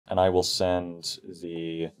and I will send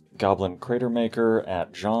the Goblin Crater Maker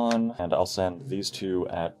at John, and I'll send these two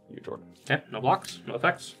at you, Jordan. Okay, no blocks, no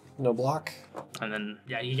effects. No block. And then,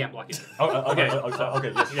 yeah, you can't block it. Okay,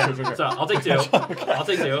 yes, Yeah, sure. so I'll take two. I'll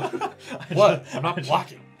take two. What? I'm not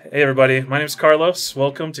blocking. Hey everybody, my name is Carlos.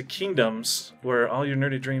 Welcome to Kingdoms, where all your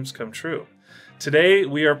nerdy dreams come true. Today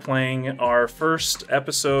we are playing our first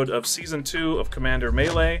episode of Season 2 of Commander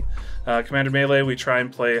Melee. Commander Melee, we try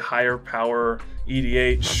and play higher power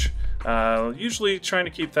EDH, usually trying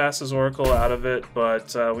to keep Thassa's Oracle out of it,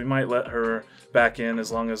 but we might let her back in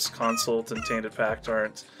as long as Consult and Tainted Pact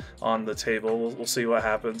aren't on the table. We'll see what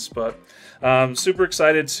happens, but super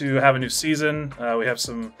excited to have a new season. We have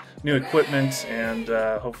some new equipment, and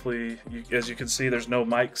hopefully, as you can see, there's no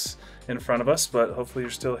mics in front of us, but hopefully you're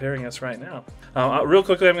still hearing us right now. Real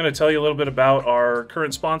quickly, I'm going to tell you a little bit about our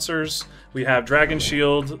current sponsors. We have Dragon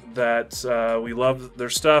Shield, that we love their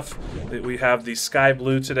stuff. We have the Sky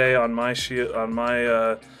Blue today on my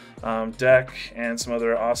deck, and some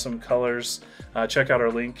other awesome colors. Check out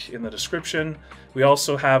our link in the description. We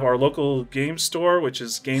also have our local game store, which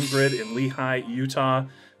is Game Grid in Lehi, Utah.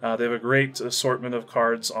 They have a great assortment of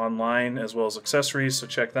cards online as well as accessories, so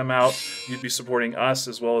check them out. You'd be supporting us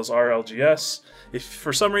as well as our LGS. If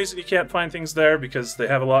for some reason you can't find things there because they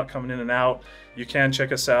have a lot coming in and out, you can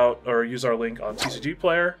check us out or use our link on TCG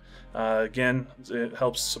Player. Again, it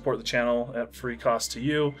helps support the channel at free cost to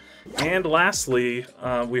you. And lastly,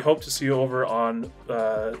 we hope to see you over on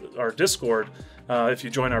our Discord if you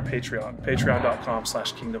join our Patreon,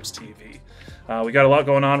 patreon.com/KingdomsTV. We got a lot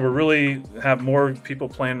going on. We really have more people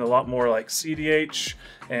playing a lot more like CDH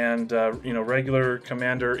and regular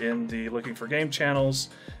Commander in the Looking for Game channels.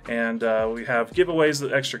 And we have giveaways,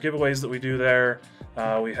 extra giveaways that we do there.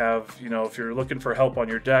 We have, if you're looking for help on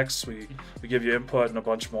your decks, we give you input and a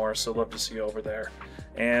bunch more, so love to see you over there.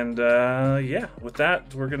 And yeah, with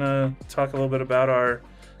that, we're going to talk a little bit about our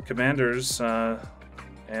commanders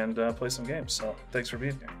and play some games. So thanks for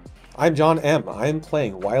being here. I'm John M. I'm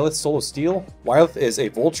playing Wyleth Soul of Steel. Wyleth is a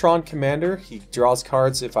Voltron commander. He draws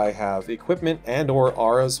cards if I have equipment and or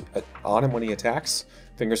auras on him when he attacks.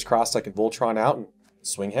 Fingers crossed I can Voltron out and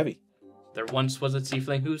swing heavy. There once was a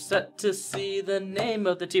tiefling who set to sea. The name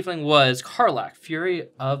of the tiefling was Karlach, Fury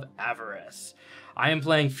of Avarice. I am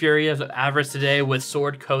playing Fury of Avarice today with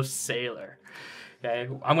Sword Coast Sailor. Okay,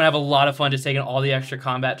 I'm going to have a lot of fun just taking all the extra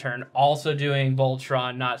combat turn, also doing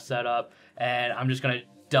Voltron, not set up, and I'm just going to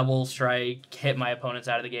double strike, hit my opponents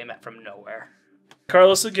out of the game from nowhere.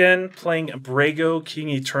 Carlos again, playing Brago King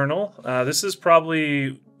Eternal. This is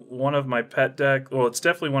probably one of my pet decks. Well, it's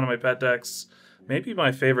definitely one of my pet decks. Maybe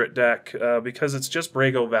my favorite deck because it's just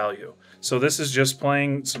Brago value. So this is just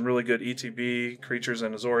playing some really good ETB creatures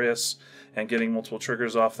in Azorius and getting multiple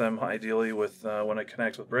triggers off them, ideally with when I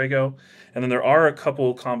connect with Brago. And then there are a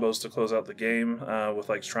couple combos to close out the game with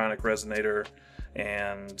like Stronic Resonator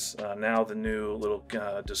and now the new little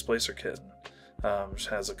Displacer Kit, which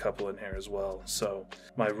has a couple in here as well. So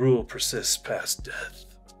my rule persists past death.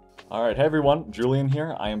 All right, hey everyone, Julian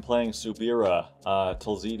here. I am playing Subira,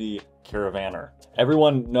 Tulzidi Caravaner.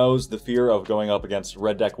 Everyone knows the fear of going up against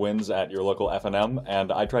red deck wins at your local FNM,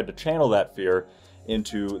 and I tried to channel that fear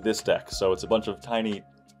into this deck. So it's a bunch of tiny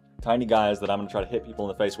guys that I'm going to try to hit people in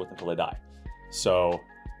the face with until they die. So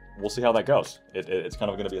we'll see how that goes. It's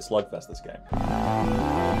kind of going to be a slugfest, this game.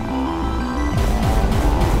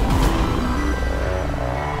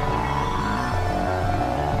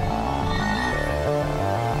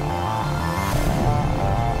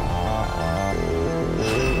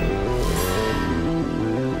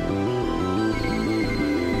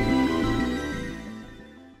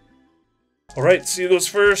 All right, see who goes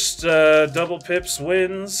first. Double pips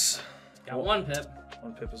wins. Got one pip.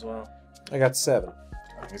 One pip as well. I got 7.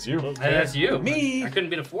 It's you. Hey, that's you. Me. I couldn't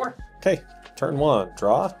beat a 4. Okay, turn 1.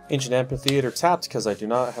 Draw. Ancient Amphitheater tapped because I do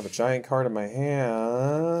not have a giant card in my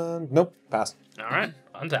hand. Nope, pass. All right,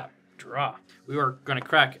 untap. Draw. We were going to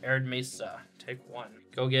crack Arid Mesa. Take 1.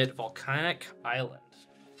 Go get Volcanic Island.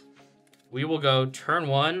 We will go turn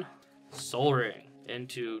 1, Soul Ring,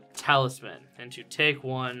 into Talisman, into take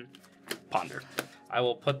 1, Ponder. I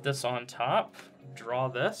will put this on top, draw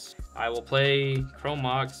this. I will play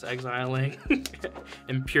Chromox, exiling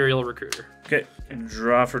Imperial Recruiter. Okay,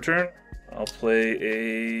 draw for turn. I'll play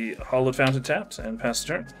a Hollowed Fountain tapped and pass the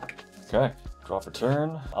turn. Okay, draw for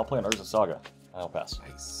turn. I'll play an Urza Saga. I'll pass.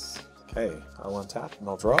 Nice. Okay, I'll untap and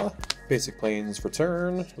I'll draw. Basic Plains for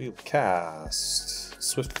turn. We'll cast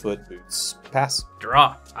Swiftfoot Boots. Pass.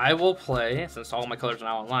 Draw. I will play, since all my colors are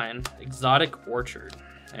now online, Exotic Orchard.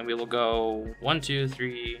 And we will go 1, 2,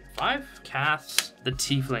 3, 5. Cast the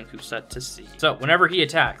Tiefling who's set to sea. So whenever he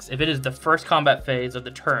attacks, if it is the first combat phase of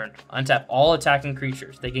the turn, untap all attacking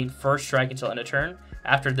creatures. They gain first strike until end of turn.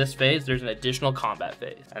 After this phase, there's an additional combat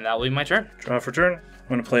phase. And that will be my turn. Draw for turn. I'm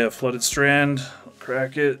going to play a Flooded Strand. I'll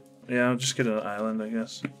crack it. Yeah, I'll just get an island, I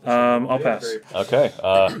guess. I'll pass. Okay,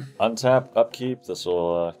 untap, upkeep. This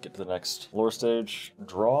will get to the next lore stage.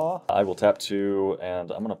 Draw. I will tap 2,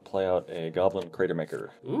 and I'm going to play out a Goblin Crater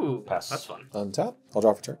Maker. Ooh, Pass. that's fun. Untap. I'll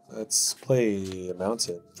draw for turn. Let's play a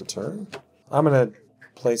mountain for turn. I'm going to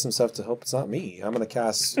play some stuff to hope it's not me. I'm going to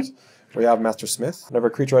cast Rayab Master Smith. Whenever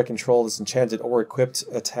a creature I control is enchanted or equipped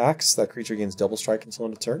attacks, that creature gains double strike until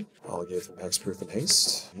end of turn. I'll give him hexproof and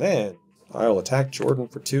haste. Then I will attack Jordan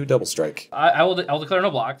for 2 double strike. I'll declare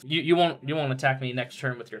no block. You won't attack me next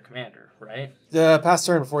turn with your commander, right? Pass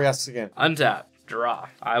turn before he asks again. Untap, draw.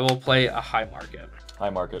 I will play a high market.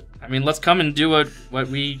 High market. I mean, let's come and do what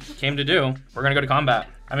we came to do. We're gonna go to combat.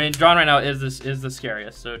 I mean, John right now is the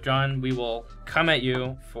scariest. So John, we will come at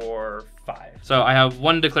you for 5. So I have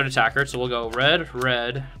 1 declared attacker. So we'll go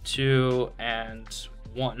red, 2, and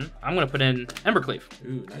 1. I'm gonna put in Embercleave.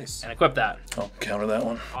 Ooh, nice. And equip that. I'll counter that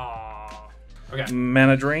one. Aww. Okay.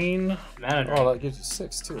 Mana Drain. Mana Drain. Oh, that gives you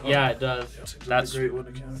 6 too. Yeah, it does. That's a great one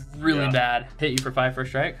to counter. really bad. Hit you for 5 first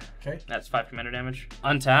strike. Okay. That's 5 commander damage.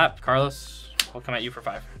 Untap, Carlos. I'll come at you for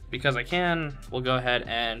 5. Because I can, we'll go ahead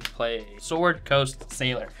and play Sword, Coast,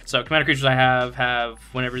 Sailor. So commander creatures I have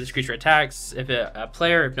whenever this creature attacks, if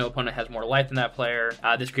no opponent has more life than that player,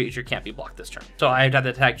 this creature can't be blocked this turn. So I have to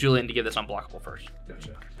attack Julian to get this unblockable first.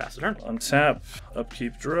 Gotcha. Pass the turn. Untap,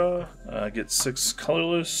 upkeep, draw. Get 6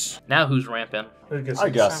 colorless. Now who's ramping? I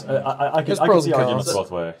guess. I can pros see and arguments cons.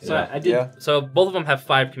 both ways. So Yeah. I did. Yeah. So both of them have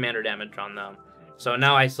 5 commander damage on them. So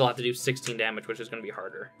now I still have to do 16 damage, which is going to be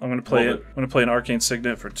harder. I'm going to play it. I'm going to play an Arcane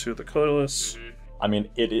Signet for 2 of the colorless. I mean,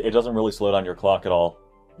 it doesn't really slow down your clock at all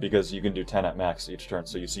because you can do 10 at max each turn.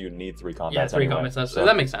 So you need 3 combats. Yeah, 3 anyway. combats. So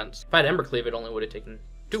That makes sense. If I had Embercleave, it only would have taken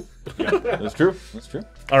 2. yeah, that's true. That's true.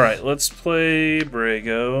 All right, let's play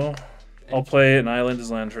Brago. I'll play an island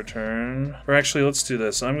as land for turn. Or actually, let's do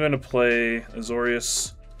this. I'm going to play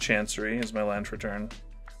Azorius Chancery as my land for turn.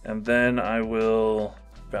 And then I will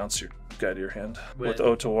bounce your guy to your hand with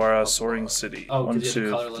Otawara Soaring City. Oh, 1, 'cause you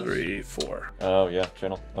have the 2, colorless. 3, 4. Oh yeah,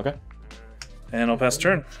 channel. Okay. And I'll pass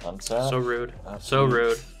turn. Untap. So rude. So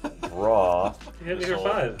rude. Draw. You hit me for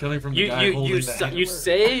 5. Coming from You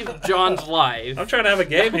saved John's life. I'm trying to have a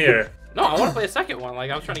game here. No, I want to play a second one. Like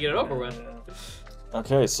I was trying to get it over with.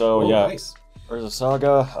 Okay, so Oh, yeah, nice. there's a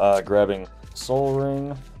Saga. Grabbing Soul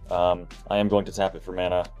Ring. I am going to tap it for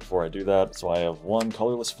mana before I do that. So I have 1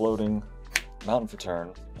 colorless floating mountain for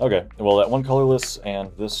turn. Okay, well that 1 colorless and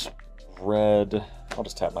this red. I'll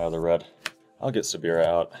just tap my other red. I'll get Subira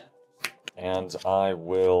out. And I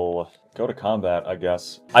will go to combat, I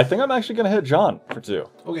guess. I think I'm actually going to hit John for 2.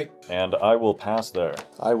 Okay. And I will pass there.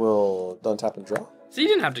 I will untap and draw. So you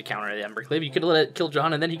didn't have to counter the Embercleave. You could have let it kill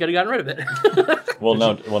John, and then he could have gotten rid of it. Well,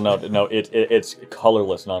 no. It's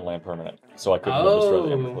colorless non-land permanent. So I couldn't have destroyed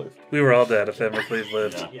the Embercleave. We were all dead if Embercleave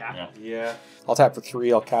lived. Yeah. I'll tap for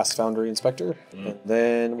 3. I'll cast Foundry Inspector. And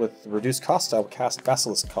then with reduced cost, I'll cast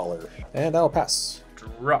Basilisk Collar. And that'll pass.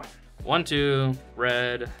 Draw. 1, 2,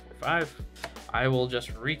 red, 5. I will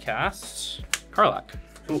just recast Karlach.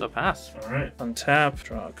 Cool. So pass. All right. Untap,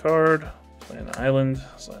 draw a card, play an island,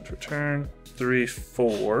 land for turn. 3,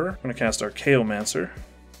 4. I'm going to cast Archaeomancer.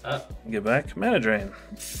 Get back Mana Drain.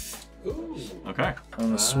 Ooh. Okay. I'm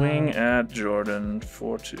going to swing at Jordan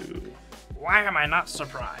for 2. Why am I not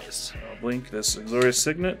surprised? I'll blink this Exorius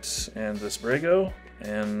Signet and this Brago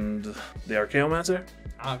and the Archaeomancer,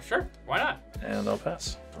 Sure. Why not? and I'll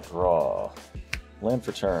pass. Draw. Land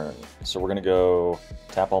for turn. So we're gonna go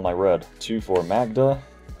tap all my red. 2 for Magda.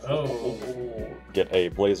 Oh. Get a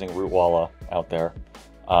Blazing Root Walla out there.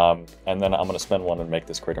 And then I'm gonna spend 1 and make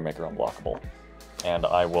this Crater Maker unblockable. And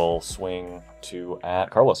I will swing 2 at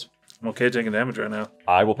Carlos. I'm okay taking damage right now.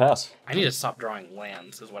 I will pass. I need to stop drawing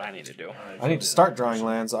lands is what I need to do. I need to start drawing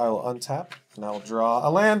lands. I will untap, and I will draw a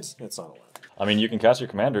land. It's not a land. I mean, you can cast your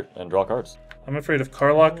commander and draw cards. I'm afraid of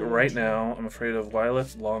Karlach right now. I'm afraid of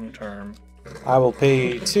Wyleth long term. I will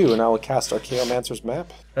pay 2, and I will cast Archaeomancer's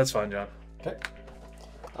Map. That's fine, John. Okay.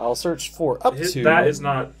 I'll search for up to... That is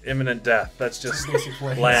not imminent death. That's just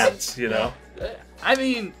lands, you know? I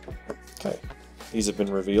mean, Okay. These have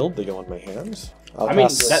been revealed. They go in my hand. I'll I mean,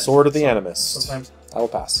 pass that- Sword of the Animist. Sometimes I will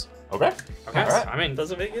pass. Okay. okay. Alright. I mean, it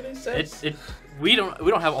doesn't make any sense. we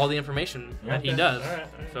don't have all the information that he Okay. does. Alright.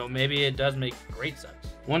 So maybe it does make great sense.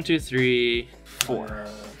 1, 2, 3, 4.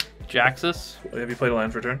 Jaxus? Have you played a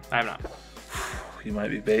land for turn? I have not. You might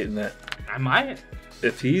be baiting it. I might.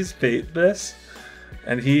 if he's bait this,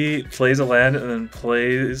 and he plays a land and then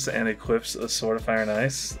plays and equips a Sword of Fire and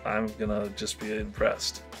Ice, I'm gonna just be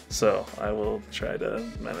impressed. So I will try to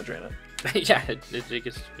mana drain it. Yeah, it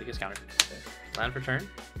gets countered. Land for turn.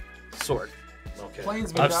 Sword. Okay. Sinew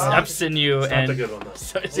It's not and the good one though.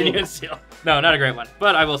 Sinew and Seal. No, not a great one,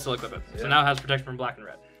 but I will still equip it. So now it has protection from black and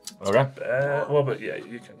red. Okay. Well, but yeah,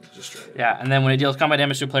 you can just trade it. Yeah, and then when it deals combat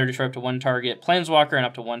damage to a player, destroy up to one target planeswalker and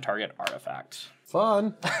up to one target artifact.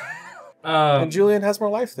 Fun. And Julian has more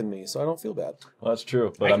life than me, so I don't feel bad. Well, that's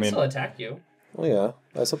true. But I I can mean, still attack you. Well, yeah,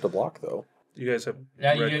 that's up to block though. You guys have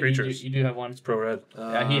Yeah, red creatures. You do have one. It's pro red.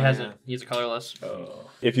 Yeah, he has it. He's a colorless.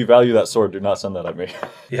 if you value that sword, do not send that at me.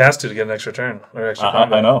 He has to get an extra turn or extra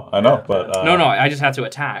combat. I know, Yeah. but No, I just have to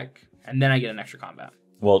attack, and then I get an extra combat.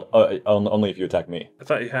 well, only if you attack me. I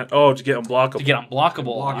thought you had. Oh, to get unblockable. To get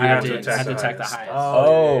unblockable, I have to attack the highest.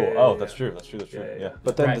 Oh, that's true. That's true. Yeah.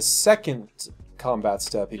 But then Right. the second combat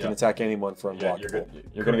step, he can Yeah. attack anyone for Yeah, unblockable.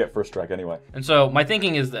 you're gonna get first strike anyway. And so my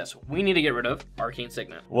thinking is this: we need to get rid of Arcane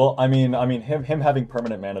Signet. Well, I mean, him having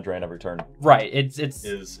permanent mana drain every turn Right. It's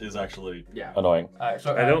is actually yeah. annoying. I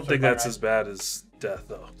don't think that's as bad as death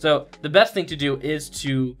though. So the best thing to do is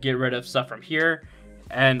to get rid of stuff from here,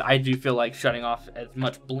 and I do feel like shutting off as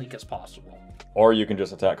much blink as possible. Or you can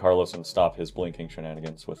just attack Carlos and stop his blinking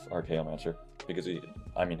shenanigans with Archaeomancer because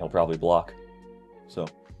he'll probably block. So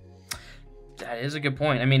That is a good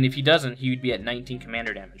point. I mean, if he doesn't, he would be at 19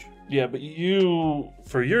 commander damage. Yeah, but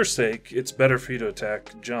for your sake, it's better for you to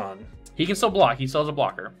attack John. He can still block. He still has a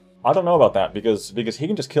blocker. I don't know about that because he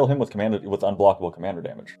can just kill him with unblockable commander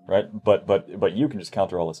damage, right? But you can just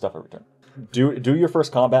counter all his stuff every turn. Do your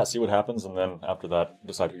first combat, see what happens, and then after that,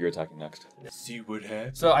 decide who you're attacking next. See what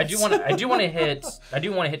happens. So I do want to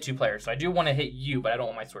hit two players. So I do want to hit you, but I don't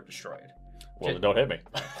want my sword destroyed. Well, then don't hit me.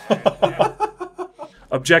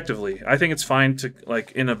 Objectively, I think it's fine to,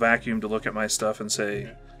 like, in a vacuum to look at my stuff and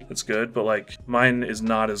say it's good, but, like, mine is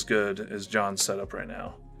not as good as John's setup right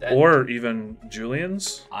now. Or even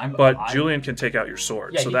Julian's. Julian can take out your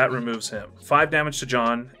sword, Yeah, so that removes him. 5 damage to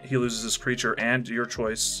John, he loses his creature and your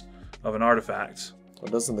choice of an artifact.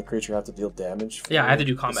 Well, doesn't the creature have to deal damage? Yeah, I have to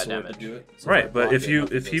do the combat sword damage. to do it? So Right, but if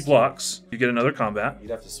he blocks, you get another combat, you'd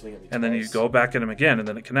have to swing at me and then you twice. go back at him again, and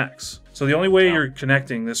then it connects. So the only way you're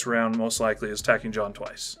connecting this round, most likely, is attacking John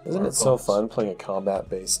twice. Isn't it so fun playing a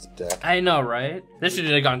combat-based deck? I know, right? This should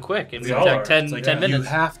have gone quick, and we They all attacked are. 10 It's 10 You minutes.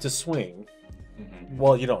 have to swing.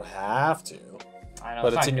 Well, you don't have to, I know,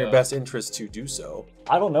 but it's in not your good. best interest to do so.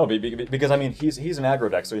 I don't know because I mean he's an aggro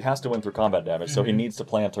deck, so he has to win through combat damage. So he needs to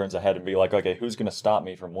plan turns ahead and be like, okay, who's going to stop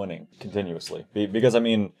me from winning continuously? Because I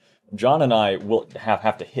mean, John and I will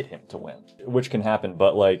have to hit him to win, which can happen.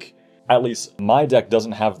 But like, at least my deck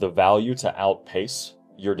doesn't have the value to outpace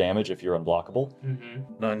your damage if you're unblockable.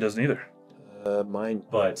 None doesn't either. Mine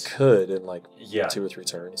But- could in like Yeah. 2 or 3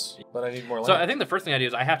 turns, but I need more. So land. I think the first thing I do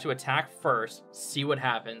is I have to attack first, see what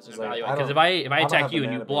happens, and It's like, evaluate. I Because don't- if I don't attack have the you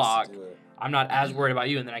and you mana base to block, do it. I'm not as worried about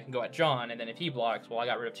you, and then I can go at John, and then if he blocks, well, I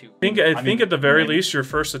got rid of 2. I think at the very maybe- least, your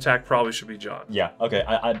first attack probably should be John. Yeah. Okay.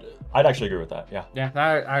 I'd actually agree with that. Yeah. Yeah,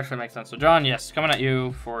 that actually makes sense. So John, yes, coming at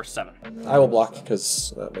you for 7. I will block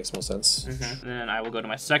because that makes more sense. And then I will go to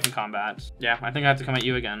my second combat. Yeah, I think I have to come at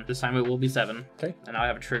you again. This time it will be 7. Okay. And I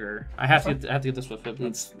have a trigger. I have to get this with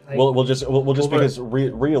 50. We'll just because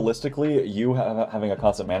realistically, you having a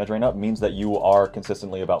constant mana drain up means that you are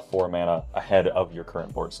consistently about 4 mana ahead of your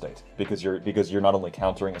current board state because you're not only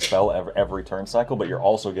countering a spell every turn cycle, but you're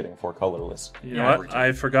also getting 4 colorless. You know what?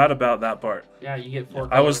 I forgot about that part. Yeah, you get 4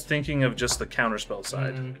 I was colors. thinking of just the counterspell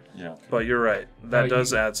side. Yeah. But you're right. That Oh,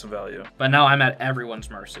 does add some value. But now I'm at everyone's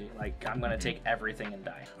mercy. Like, I'm going to take everything and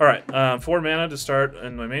die. All right, 4 mana to start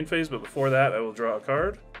in my main phase, but before that, I will draw a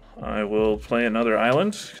card. I will play another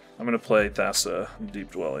island. I'm going to play Thassa,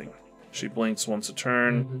 Deep Dwelling. She blinks once a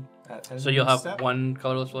turn. So you'll have 1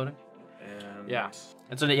 colorless floating? And Yeah.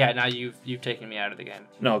 And so, yeah, now you've taken me out of the game.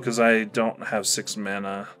 No, because I don't have 6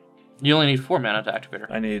 mana. You only need 4 mana to activate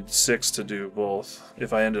her. I need 6 to do both.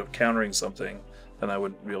 If I end up countering something, then I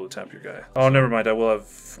wouldn't be able to tap your guy. Oh, never mind. I will have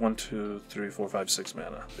 1, 2, 3, 4, 5, 6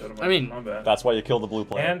 mana. Go to my I mean, combat. That's why you kill the blue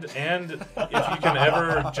player. And if you can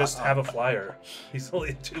ever just have a flyer, he's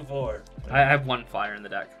only 2/4. I have 1 flyer in the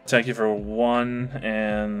deck. Thank you for 1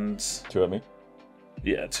 and 2 of me.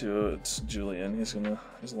 yeah, 2. It's Julian. He's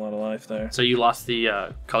a lot of life there. So you lost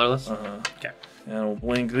the colorless? Okay. And we'll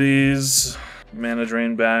blink these. Mana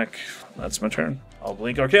drain back. That's my turn. I'll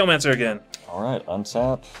blink Archaeomancer again. All right.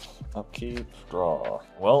 Untap, upkeep, draw.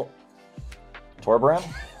 Well, Torbran.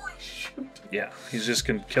 Yeah, he's just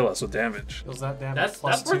gonna kill us with damage. Does that damage That's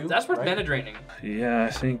plus worth 2, that's worth right? mana draining. Yeah, I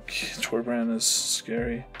think Torbran is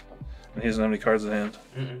scary. And he doesn't have any cards in hand.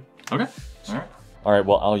 Okay. Alright. Alright,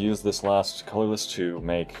 well, I'll use this last colorless to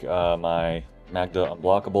make my Magda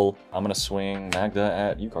unblockable. I'm gonna swing Magda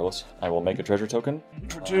at you, Carlos. I will make a treasure token.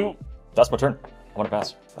 For 2. That's my turn. I want to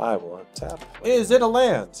pass. I will untap. Is it a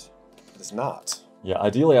land? It is not. Yeah,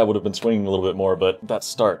 ideally I would have been swinging a little bit more, but that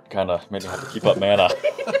start kind of made me have to keep up mana.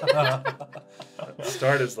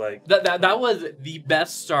 Start is like... That was the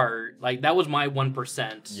best start. Like, that was my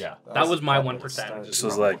 1%. Yeah. That was my that 1%. This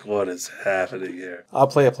was like, what is happening here? I'll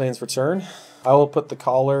play a Plains Return. I will put the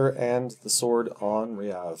collar and the sword on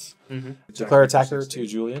Riav. Declare attacker to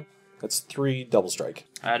Julian. That's 3 double strike.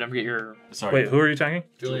 Don't forget your Sorry. Wait, who are you attacking?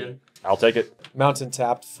 Julian. I'll take it. Mountain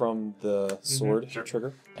tapped from the sword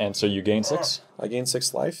trigger. And so you gain 6? I gain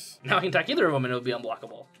 6 life. Now I can attack either of them and it'll be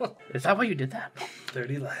unblockable. Is that why you did that?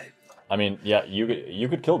 30 life. I mean, yeah, you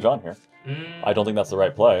could kill John here. I don't think that's the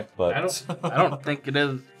right play, but... I don't think it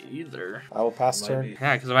is either. I will pass Might turn. be.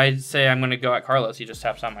 Yeah, because if I say I'm going to go at Carlos, he just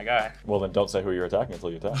taps on my guy. Well, then don't say who you're attacking until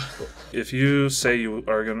you attack. If you say you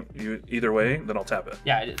are going to, either way, then I'll tap it.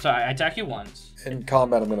 Yeah, so I attack you once. In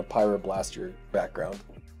combat, I'm going to Pyro Blast your background.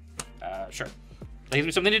 Sure. That gives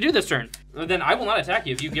me something to do this turn. Then I will not attack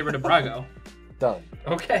you if you get rid of Brago. Done.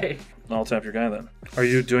 Okay. I'll tap your guy then. Are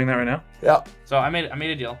you doing that right now? Yeah. So I made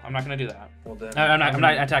a deal. I'm not going to do that. Well then, No, I'm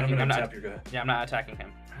not attacking. I'm I'm gonna not. tap your guy. Yeah, I'm not attacking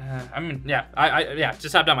him. Yeah,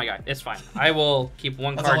 just tap down my guy. It's fine. I will keep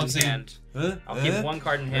one That's all card I'm in saying. hand. I'll keep one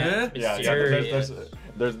card in hand. yeah, Mysterious.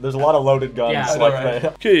 there's a lot of loaded guns. Yeah, I know, like right?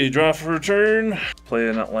 that. Okay, draw for turn. Play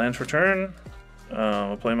a land for turn.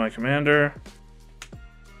 I'll play my commander.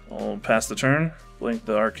 I'll pass the turn. Blink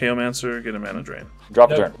the Archaeomancer. Get a mana drain.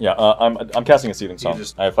 Drop a turn. Yeah, I'm casting a Seething Song.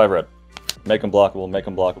 just- I have 5 red. Make them blockable, make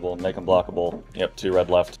them blockable, make them blockable. Yep, 2 red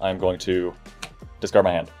left. I'm going to discard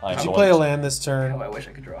my hand. I'm Did you going play a to- land this turn? I wish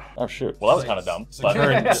I could draw. Oh shoot. Well, that was kind of dumb. So But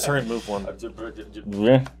Turn move one.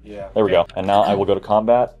 Yeah. there we go. And now I will go to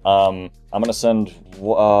combat. I'm gonna send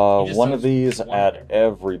one of these at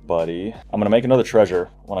everybody. I'm gonna make another treasure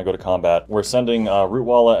when I go to combat. We're sending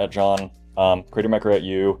Rootwalla at John, Crater Maker at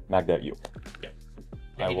you, Magda at you.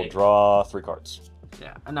 Yeah, I he will did. draw 3 cards.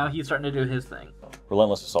 Yeah, and now he's starting to do his thing.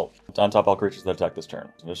 Relentless Assault. Untop all creatures that attack this turn.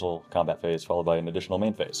 Initial combat phase followed by an additional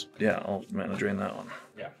main phase. Yeah, I'll mana drain that one.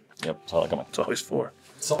 Yeah. Yep, saw that coming. It's always 4.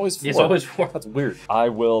 It's always 4. It's always 4. That's weird. I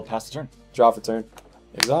will pass the turn. Draw for turn.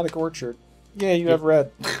 Exotic Orchard. Yeah, you have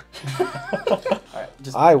red. Alright,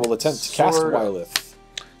 just I will attempt to cast Sword. Wyleth.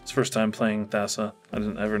 It's first time playing Thassa. I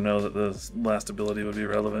didn't ever know that the last ability would be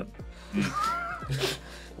relevant.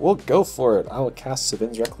 We'll go for it. I will cast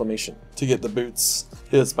Sabin's Reclamation to get the boots.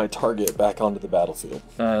 Is my target back onto the battlefield?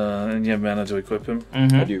 And you have mana to equip him.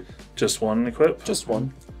 I do. Just one equip. Just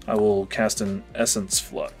one. I will cast an Essence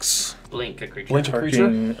Flux. blink a creature. Blink a creature?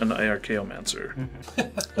 Targeting an Archaeomancer.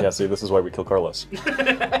 Yeah, see, this is why we kill Carlos.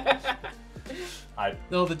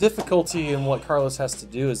 No, the difficulty in what Carlos has to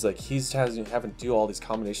do is like he's having to do all these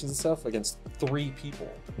combinations and stuff against 3 people,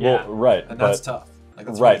 Yeah. Well, right, And but that's tough. Like,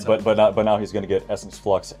 that's right, really tough. but now he's going to get Essence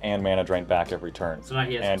Flux and Mana Drain back every turn. So now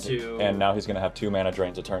he has and, 2. And now he's going to have 2 Mana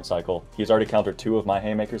Drains a turn cycle. He's already countered 2 of my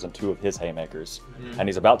Haymakers and 2 of his Haymakers. And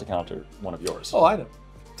he's about to counter one of yours. Oh, I know.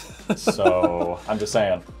 So, I'm just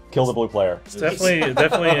saying, kill the blue player. It's definitely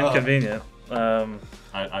inconvenient. I'll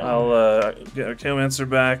get Archaeomancer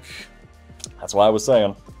back, That's why I was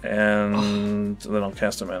saying. and then I'll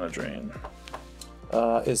cast a mana drain.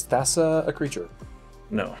 Is Thassa a creature?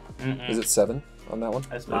 No, Is it 7 on that one?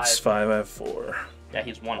 That's it's 5. 5. I have 4. Yeah,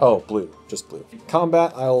 he's 1. Oh, blue. Just blue.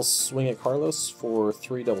 Combat, I'll swing at Carlos for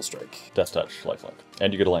 3 double strike. Death Touch, lifelink.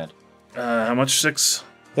 And you get a land. How much? 6.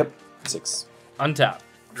 Yep. 6. Untap.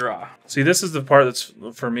 Draw. See, this is the part that's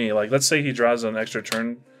for me. Like, let's say he draws an extra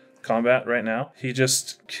turn combat right now. He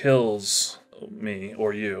just kills me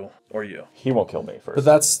or you or you. He won't kill me first. But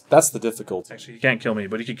that's the difficulty. Actually, he can't kill me,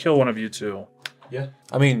 but he could kill one of you too. Yeah.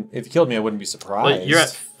 I mean, if you killed me, I wouldn't be surprised. Well, you're at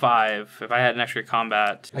 5. If I had an extra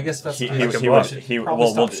combat, I guess that's he, the he, thing. he would, Probably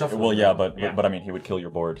well, stop shuffling. well, yeah, but, Yeah. but I mean, he would kill your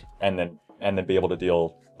board and then be able to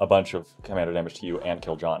deal a bunch of commander damage to you and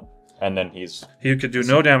kill John. And then he He could do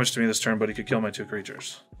no damage to me this turn, but he could kill my 2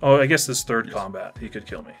 creatures. Oh, I guess this third combat, he could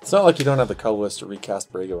kill me. It's not like you don't have the colorless to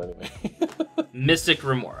recast Brago anyway. Mystic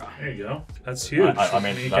Remora. There you go. That's huge. I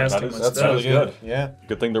mean, Me that casting is- my that's spell. really good. Yeah.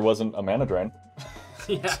 Good thing there wasn't a mana drain.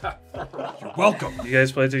 Yeah. Welcome. You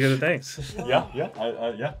guys play together, thanks. Yeah.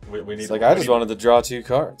 We need. It's like I just wanted to draw 2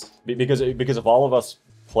 cards. because if all of us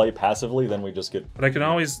play passively, then we just get But I can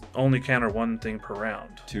always only counter 1 thing per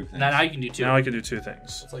round. 2 things. Now you can do 2. Now I can do 2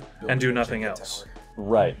 things. It's like And do building a nothing giant else. tower.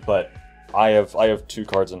 Right, but I have 2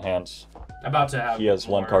 cards in hand. About to have. He has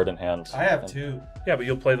 1 more. card in hand. I have And- 2. Yeah, but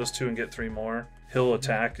you'll play those 2 and get 3 more. He'll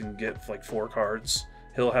attack and get like 4 cards,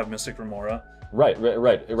 he'll have Mystic Remora. Right.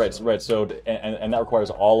 So, and that requires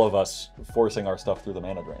all of us forcing our stuff through the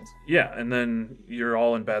mana drains. Yeah, and then you're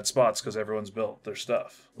all in bad spots because everyone's built their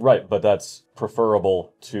stuff. Right, but that's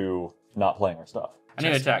preferable to not playing our stuff. I need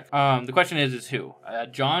to attack. The question is who?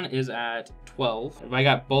 John is at 12. If I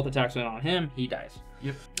got both attacks in on him, he dies.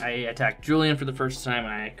 Yep. I attack Julian for the first time,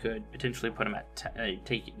 and I could potentially put him at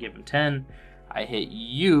give him 10. I hit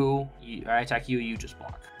you. I attack you. You just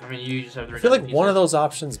block. I mean, you just have the. I feel like one of those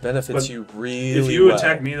options benefits you really. If you well.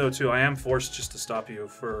 attack me though too, I am forced just to stop you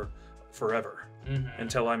for forever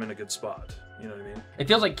until I'm in a good spot. You know what I mean? It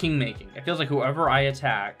feels like king making. It feels like whoever I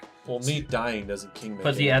attack. Well, me dying doesn't king make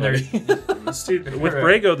But the anybody. other. Steve, with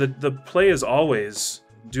Brago, the play is always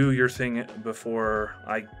do your thing before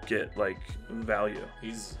I get like value.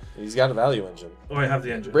 He's got a value engine. Oh, I have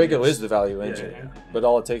the engine. Brago yes. is the value engine, yeah. but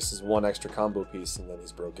all it takes is one extra combo piece, and then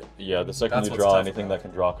he's broken. Yeah, the second That's you what's draw tough anything about that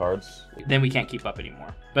can draw cards. Then we can't keep up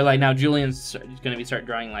anymore. But like now, Julian's going to start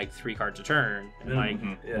drawing like 3 cards a turn. And like,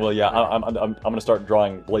 Yeah. Well, yeah, I'm going to start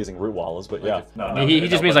drawing Blazing Root Walls, but yeah. he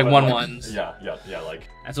just means like 1/1s. Yeah, like.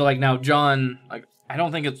 And so like now John, like I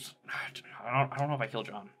don't think it's. I don't know if I kill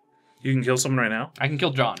John. You can kill someone right now. I can kill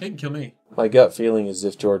John. He can kill me. My gut feeling is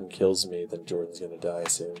if Jordan kills me, then Jordan's gonna die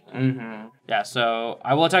soon. Mm-hmm. Yeah, so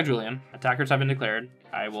I will attack Julian. Attackers have been declared.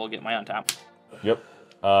 I will get my untap. Yep.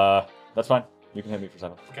 That's fine. You can hit me for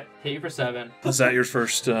 7. Okay, hit you for 7. Is that your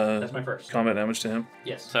first? That's my first. Combat damage to him.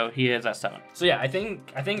 Yes. So he is at 7. So yeah, I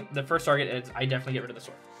think the first target is I definitely get rid of the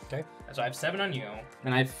sword. Okay. So I have 7 on you,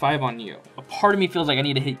 and I have 5 on you. A part of me feels like I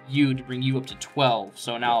need to hit you to bring you up to 12.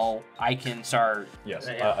 So now I can start. Yes.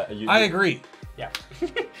 I agree. Yeah.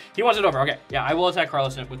 He wants it over. Okay. Yeah, I will attack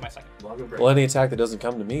Carlos with my second. Well, any attack that doesn't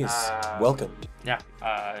come to me is welcomed. Yeah.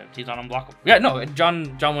 He's on unblockable. Yeah. No.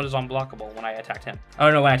 John was unblockable when I attacked him.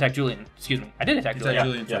 Oh no, when I attacked Julian. Excuse me. I did attack Julian.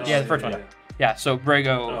 Julian first. Yeah, the first one. Yeah. So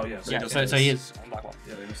Brago. Oh, yes. Yeah. Brago So he is unblockable.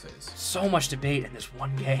 Yeah, they just is. So much debate in this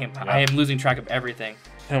one game. I am losing track of everything.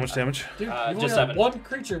 How much damage? Dude, Just you only 7. have one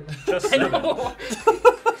creature. Just I 7. know.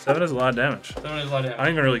 7 is a lot of damage. 7 is a lot of I damage. don't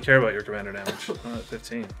even really care about your commander damage. I'm at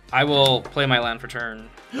 15. I will play my land for turn,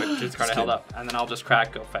 which is card I held up, and then I'll just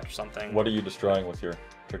crack, go fetch something. What are you destroying with your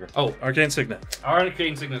trigger? Oh, Arcane Signet. our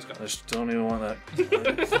Arcane Signet's I go. just don't even want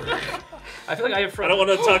that. I feel like I have. I don't want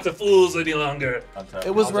to talk to fools any longer.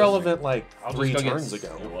 It was relevant like I'll 3 just go get turns It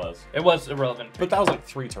ago. was. It was irrelevant. But that was like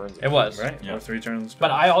 3 turns ago. It was. Right? Yeah. Or 3 turns.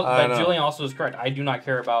 But I but know. Julian also is correct. I do not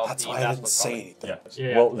care about That's the why I didn't basilisk say color. anything. Yeah.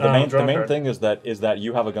 Yeah. Well, the draw a main card. thing is that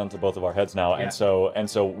you have a gun to both of our heads now, Yeah. and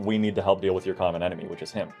so we need to help deal with your common enemy, which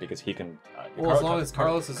is him, because he can. Well, as long as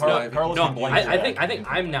Carlos is Carlos- alive. Carlos No, can blame I you. think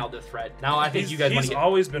I'm now the threat. Now I think He's, you guys want he's to get.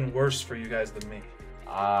 always been worse for you guys than me.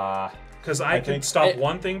 Because I can think- stop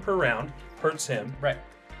one thing per round, hurts him. Right.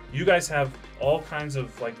 You guys have all kinds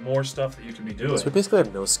of like more stuff that you can be doing. So we basically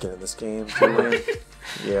have no skin in this game. Julian.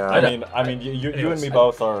 Yeah. I mean, you and Anyways, me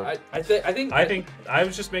both are. I think I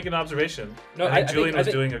was just making an observation. No, I think I Julian think-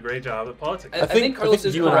 was doing a great job at politics. I think Carlos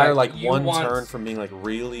is you and I are correct. like You one want- turn from being like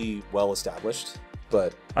really well established,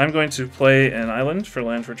 but I'm going to play an island for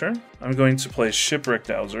land for turn. I'm going to play Shipwreck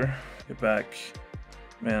Dowser. Get back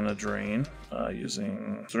mana drain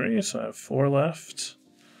using 3, so I have 4 left.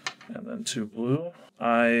 And then 2 blue.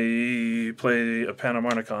 I play a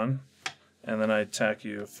Panamarnicon, and then I attack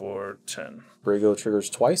you for 10. Brago triggers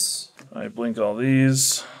twice. I blink all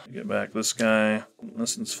these. Get back this guy.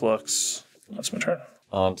 Listens Flux. That's my turn.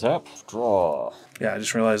 On tap, draw. Yeah, I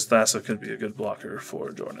just realized Thassa could be a good blocker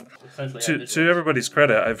for Jordan. Essentially, To everybody's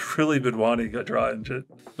credit, I've really been wanting a draw engine.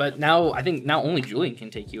 But now I think only Julian can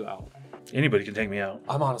take you out. Anybody can take me out.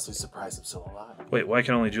 I'm honestly surprised I'm still alive. Wait, why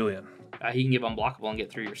can only Julian? He can give unblockable and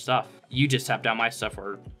get through your stuff. You just tap down my stuff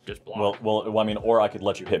or just block. Well, I mean, or I could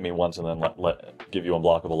let you hit me once and then give you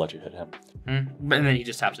unblockable, let you hit him. And then he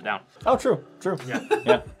just taps it down. Oh, true.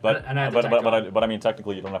 Yeah, but And I have to attack but I mean,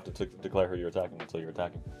 technically, you don't have to declare who you're attacking until you're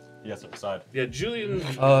attacking. He has to decide. Yeah, Julian.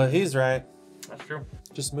 He's right. That's true.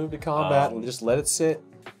 Just move to combat and just let it sit.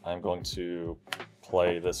 I'm going to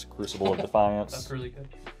play this Crucible of Defiance. That's really good.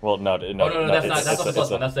 Well, no, Oh, no, that's not. That's not the plus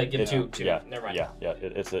one. That's the give it's- 2. Yeah, Never mind. Yeah.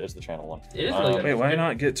 It's the channel one. It is really good. Wait, why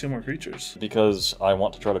not get 2 more creatures? Because I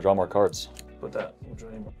want to try to draw more cards. Put that. We'll draw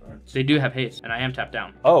any more cards. They do have haste, and I am tapped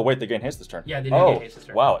down. Oh, wait, they gain haste this turn. Yeah, they do oh, gain haste this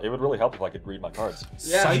turn. Wow, it would really help if I could read my cards.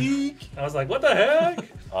 Yeah. Psych! I was like, what the heck?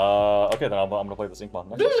 Okay, then I'm going to play the Ink Bomb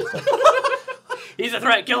next. He's a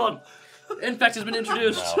threat. Kill him. Infect has been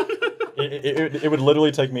introduced. Wow. It would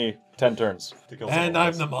literally take me 10 turns to kill someone And I'm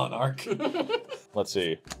else. the monarch. Let's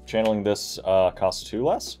see. Channeling this costs 2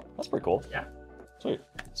 less? That's pretty cool. Yeah. Sweet.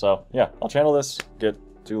 So, yeah, I'll channel this, get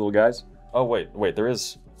 2 little guys. Oh, wait, there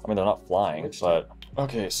is... I mean, they're not flying, but...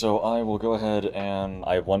 Okay, so I will go ahead and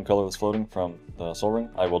I have one colorless floating from the Soul Ring.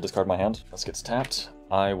 I will discard my hand. This gets tapped.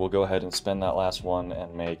 I will go ahead and spend that last one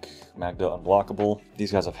and make Magda unblockable.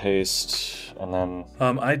 These guys have haste, and then...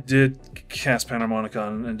 I did cast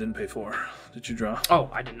Panharmonicon and didn't pay 4. Did you draw? Oh,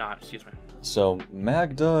 I did not. Excuse me. So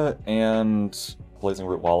Magda and Blazing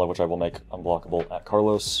Root Walla, which I will make unblockable at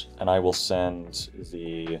Carlos, and I will send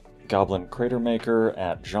the Goblin Crater Maker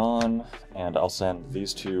at John, and I'll send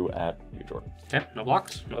these two at you, Jordan. Okay, no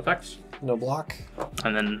blocks, no effects. No block.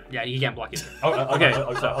 And then, yeah, you can't block either. Oh, Okay,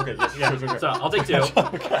 okay, yes, Yeah, so I'll take 2.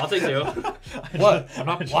 I'll take 2. What? I'm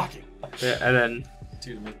not blocking. Yeah, and then,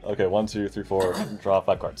 2 to me. Okay, 1, 2, 3, 4, draw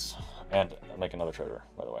 5 cards. And I'll make another treasure,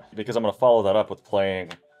 by the way. Because I'm going to follow that up with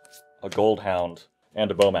playing a Gold Hound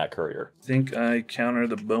and a Bowmat Courier. I think I counter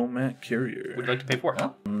the Bowmat Courier. would you like to pay 4? Huh?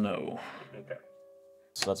 No. Okay.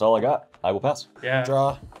 So that's all I got. I will pass. Yeah.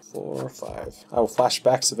 Draw 4, 5. I will flash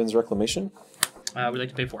back Savin's Reclamation. Would you like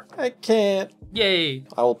to pay 4? I can't. Yay!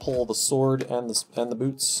 I will pull the sword and the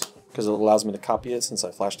boots because it allows me to copy it since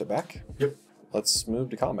I flashed it back. Yep. Let's move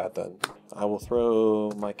to combat then. I will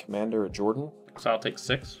throw my commander at Jordan, So I'll take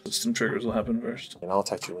 6. Some triggers will happen first. and I'll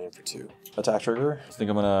attack Julian for 2. Attack trigger. I think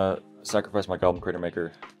I'm going to sacrifice my Goblin Crater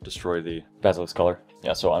Maker, destroy the Basilisk color.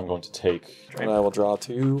 Yeah, so I'm going to take... And I will draw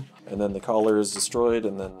 2, and then the collar is destroyed,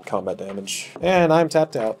 and then combat damage. And I'm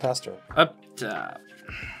tapped out. Pass turn. Up top.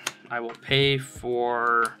 I will pay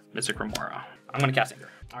for Mystic Remora. I'm going to cast Anger.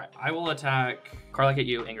 Alright, I will attack Karlach at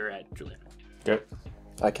you, Anger at Julian. Okay.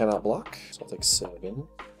 I cannot block, so I'll take 7.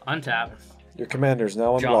 Untap. Your commander is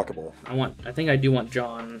now John. unblockable. I think I do want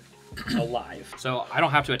John alive. So I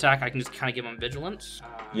don't have to attack, I can just kind of give him vigilance.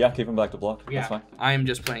 Yeah, keep him back to block. Yeah, That's fine. I'm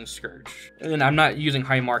just playing Scourge. And I'm not using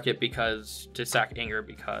High Market to sack Anger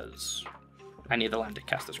because I need the land to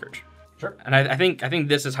cast the Scourge. Sure. And I think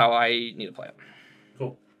this is how I need to play it.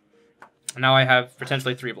 Cool. Now I have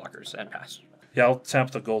potentially 3 blockers and pass. Yeah, I'll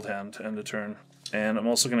tap the Gold Hand to end the turn. And I'm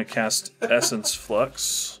also going to cast Essence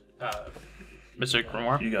Flux. Mystic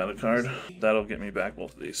Remora. You got a card. That'll get me back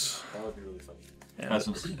both of these. That would be really fun.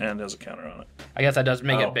 And has a counter on it. I guess that does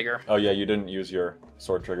make it bigger. Oh yeah, you didn't use your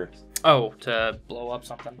sword trigger. Oh, to blow up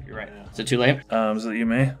something. You're right. Is it too late? Is it you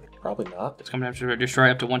may? Probably not. It's coming to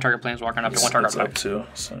destroy up to 1 target planeswalker and up to 1 target It's up artifact. to.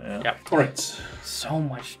 So, yeah. Yeah. All right. So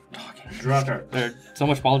much talking. Draw card. There's so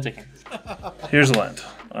much politicking. Here's a land.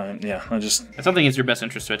 Yeah, I just... It's something it's your best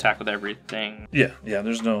interest to attack with everything. Yeah,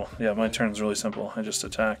 there's no... Yeah, my turn's really simple. I just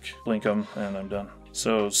attack, blink them, and I'm done.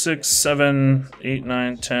 So 6, 7, 8,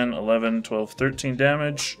 9, 10, 11, 12, 13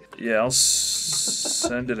 damage. Yeah, I'll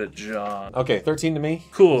send it at John. Okay, 13 to me.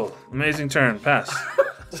 Cool. Amazing turn. Pass.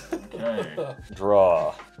 Okay.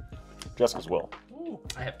 Draw. Jessica's Will.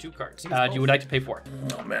 I have 2 cards. You would like to pay 4.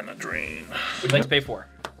 Oh, mana drain. Would you like to pay 4?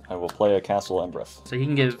 I will play a Castle Embreth. So he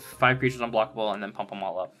can give 5 creatures unblockable and then pump them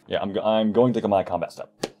all up. Yeah, I'm going to take my combat step.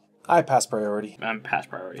 I pass priority. I'm past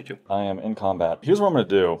priority too. I am in combat. Here's what I'm going to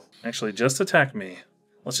do. Actually, just attack me.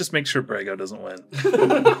 Let's just make sure Brago doesn't win.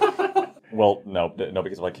 Well, no,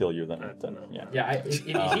 because if I kill you, then yeah. Yeah,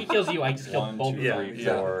 if he kills you, I just kill 1, both 2, of 3,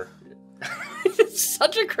 them. 4. It's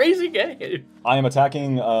such a crazy game. I am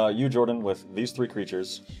attacking you, Jordan, with these 3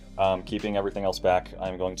 creatures, keeping everything else back.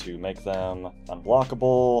 I'm going to make them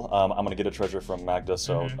unblockable. I'm going to get a treasure from Magda,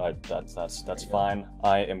 so that's fine.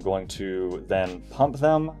 I am going to then pump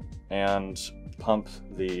them and pump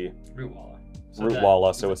the Root Walla. Root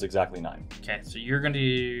Walla, so it's exactly 9. Okay, so you're going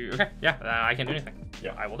to... Okay, yeah, I can't do anything.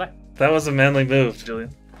 Yeah. I will die. That was a manly move,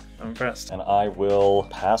 Julian. I'm impressed. And I will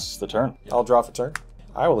pass the turn. I'll draw for turn.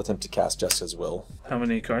 I will attempt to cast Jessica's Will. How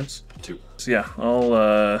many cards? 2. So yeah,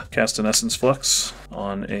 I'll cast an Essence Flux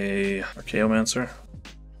on a Archaeomancer.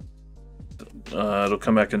 It'll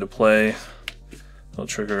come back into play. I'll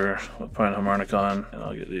trigger with Panharmonicon, and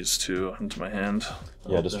I'll get these 2 into my hand.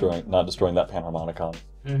 Yeah, not destroying that Panharmonicon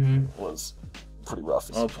Mm-hmm. was pretty rough.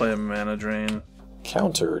 I'll play a Mana Drain.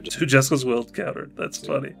 Countered. 2 Jessica's Will countered. That's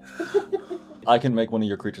funny. I can make one of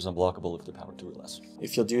your creatures unblockable if they're powered 2 or less.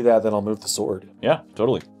 If you'll do that, then I'll move the sword. Yeah,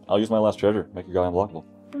 totally. I'll use my last treasure, make your guy unblockable.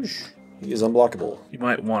 He is unblockable. You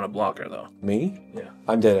might want a blocker, though. Me? Yeah.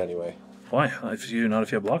 I'm dead anyway. Why? Not if you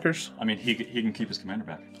have blockers. I mean, he can keep his commander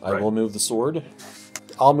back. I will move the sword.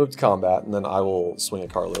 I'll move to combat, and then I will swing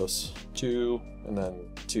at Carlos. 2, and then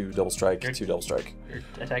 2 double strike, 2 double strike. You're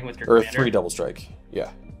attacking with your Or commander. 3 double strike.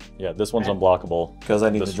 Yeah, Yeah, this one's unblockable. because I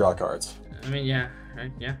need to draw cards. I mean, yeah,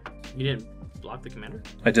 right, yeah. You didn't block the commander?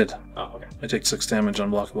 I did. Oh, okay. I take 6 damage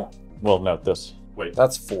unblockable. Well, no, this. Wait.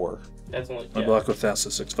 That's 4. That's only... I block with Thassa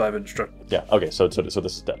 6/5 and destruct. Yeah, okay, so this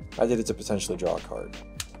is dead. I did it to potentially draw a card.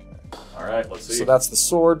 Alright, let's see. So that's the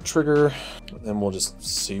sword trigger, and then we'll just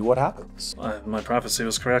see what happens. My prophecy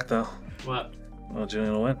was correct, though. What? Well,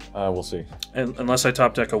 Julian will win. We'll see. And unless I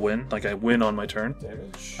top deck a win, like I win on my turn,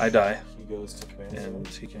 Damage. I die. He goes to command. And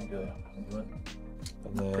he can go. And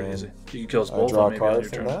then Pretty easy. You can kill us I both draw on a maybe on card your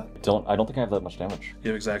from turn. that. I don't think I have that much damage. You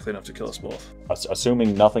have exactly enough to kill us both.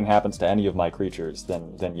 Assuming nothing happens to any of my creatures,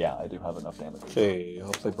 then yeah, I do have enough damage. Okay,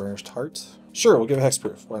 I'll play Burnished Heart. Sure, we'll give it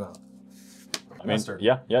Hexproof. Why not? I mean,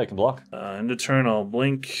 yeah, it can block. End of turn, I'll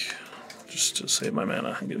blink just to save my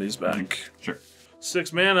mana and get these back. Sure.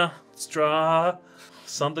 6 mana. Let's draw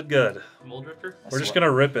something good. Mold Drifter? We're just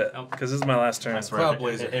gonna rip it Oh. because this is my last turn. Cloud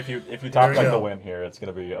Blazer. If you top we like go. the win here, it's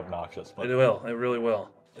gonna be obnoxious. But It will. It really will.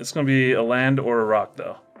 It's gonna be a land or a rock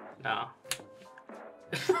though. No.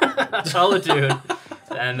 Solitude.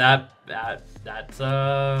 And that's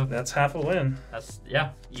That's half a win. yeah.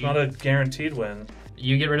 It's not a guaranteed win.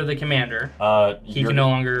 You get rid of the commander. He you're, can no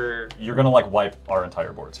longer. you're gonna like wipe our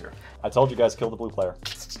entire boards here. I told you guys, kill the blue player.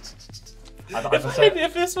 I've been saying-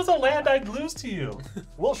 If this was a land, I'd lose to you.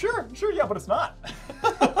 well, sure, yeah, but it's not.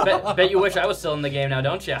 bet you wish I was still in the game now,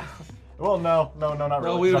 don't you? Well, no, not No,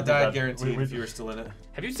 really. we would have Not died that. guaranteed We- if you were still in it.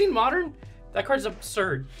 Have you seen Modern? That card's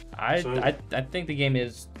absurd. So- I think the game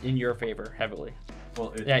is in your favor heavily.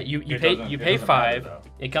 well, Yeah, you pay 5.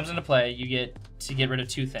 It comes into play. You get to get rid of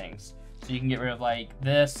 2 things. So you can get rid of like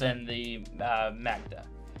this and the Magda,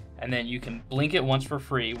 and then you can blink it once for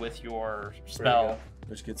free with your spell.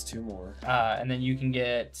 Which gets 2 more. And then you can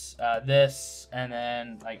get this, and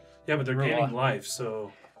then like Yeah, but they're Roll gaining on. life,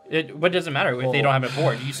 so what doesn't matter if they don't have a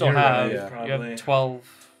board. You still You're have right, you probably. have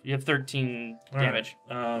 12. You have 13 damage.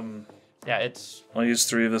 Yeah, it's I'll use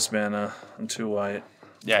 3 of this mana and 2 white.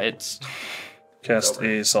 it's Cast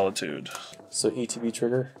a Solitude. So ETB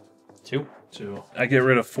trigger. 2. 2. I get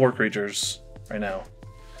rid of 4 creatures right now.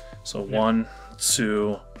 So 1,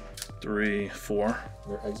 2, 3, 4.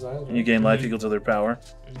 They're exiled. And you gain life equal to their power.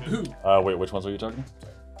 Wait, which ones are you talking?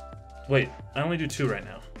 Wait, I only do 2 right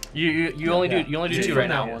now. You only do 2 right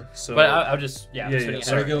now. one. So But I'll just I'm Yeah, switching yeah, it.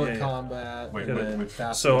 sorry. Regular yeah. combat. Wait, and wait, then wait.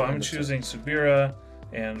 fast So mode I'm and choosing Subira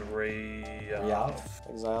and Ray.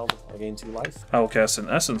 Exiled. I gain 2 life. I will cast an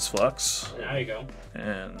Essence Flux There you go.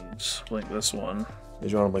 and blink this one.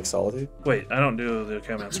 Did you want to blink Solitude? Wait, I don't do the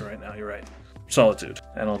Chromancer right now. You're right. Solitude.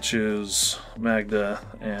 And I'll choose Magda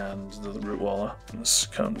and the Root Walla. This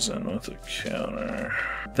comes in with a counter.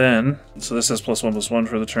 Then, so this has +1/+1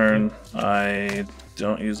 for the turn. I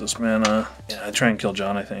don't use this mana. Yeah, I try and kill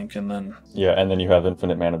John, I think, and then Yeah, and then you have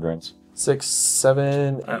infinite mana drains. 6,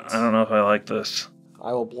 7, 8. I don't know if I like this.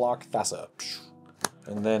 I will block Thassa.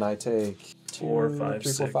 And then I take 4, 2, 5,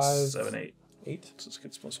 3, 4, 6, 5, 7, 8. 8. So this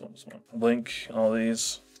gets +1/+1. Blink all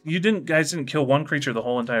these. You guys didn't kill one creature the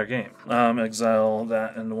whole entire game. Exile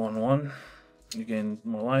that into 1/1. You gain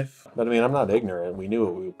more life. But I mean, I'm not ignorant. We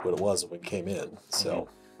knew what it was when we came in. So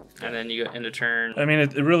And then you go into turn. I mean,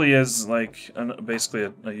 it really is like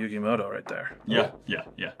basically a Yu-Gi-Moto right there. Yeah.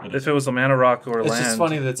 If it was a mana rock or a it's land, just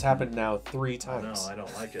funny that it's happened now 3 No, times. I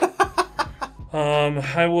don't like it.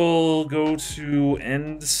 I will go to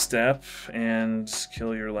end step and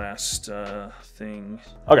kill your last thing.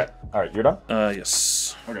 Okay. All right, you're done.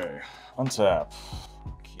 Yes. Okay. Untap.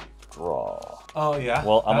 Keep draw. Oh yeah.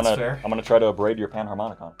 Well, I'm that's gonna fair. I'm gonna try to abrade your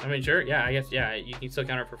Panharmonicon. I mean, sure. Yeah, I guess. Yeah, you can still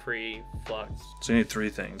counter for free flux. So you need 3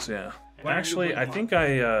 things. Yeah. Why Actually, don't you I put think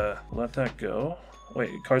I let that go. Wait,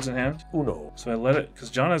 cards in hand. Uno. So I let it because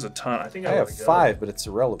John has a ton. I think I I have let it go. 5, but it's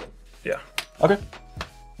irrelevant. Yeah. Okay.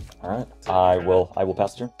 All right. I will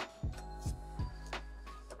pass the turn.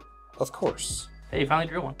 Of course. Hey, you finally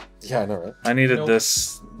drew one. Yeah, I know, right? I needed Nope.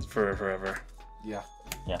 this for forever. Yeah.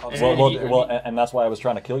 Yeah. I'll And that's why I was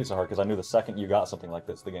trying to kill you so hard because I knew the second you got something like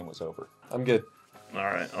this, the game was over. I'm good. All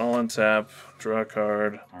right. I'll untap. Draw a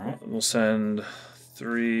card. All right. We'll send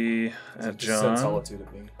 3 at Just send John. Solitude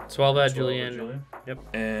at me. 12 at 12 Julian. Yep.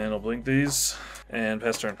 And I'll blink these and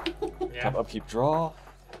pass turn. Yeah. Tap upkeep draw.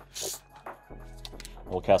 I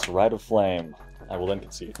will cast Rite of Flame. I will then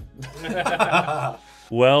concede.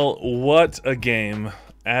 Well, what a game.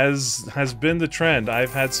 As has been the trend,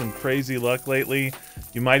 I've had some crazy luck lately.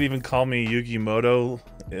 You might even call me Yugi Moto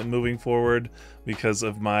moving forward because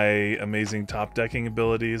of my amazing top decking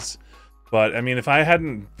abilities. But, I mean, if I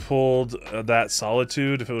hadn't pulled that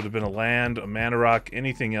Solitude, if it would have been a land, a mana rock,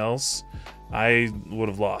 anything else, I would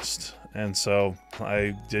have lost. And so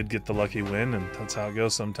I did get the lucky win, and that's how it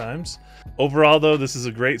goes sometimes. Overall, though, this is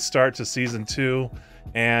a great start to Season 2.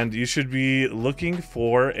 And you should be looking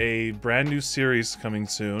for a brand new series coming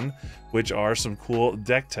soon, which are some cool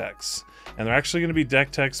deck techs. And they're actually going to be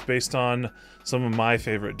deck techs based on some of my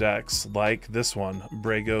favorite decks, like this one,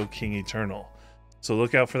 Brago King Eternal. So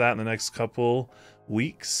look out for that in the next couple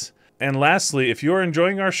weeks. And lastly, if you are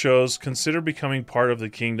enjoying our shows, consider becoming part of the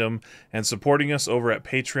Kingdom and supporting us over at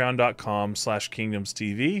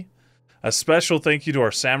patreon.com/KingdomsTV. A special thank you to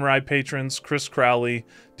our Samurai patrons, Chris Crowley,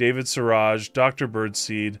 David Siraj, Dr.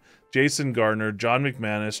 Birdseed, Jason Gardner, John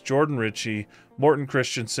McManus, Jordan Ritchie, Morton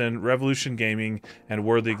Christensen, Revolution Gaming, and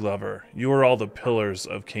Worthy Glover. You are all the pillars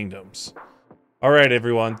of Kingdoms. All right,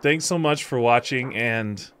 everyone. Thanks so much for watching,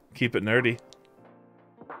 and keep it nerdy.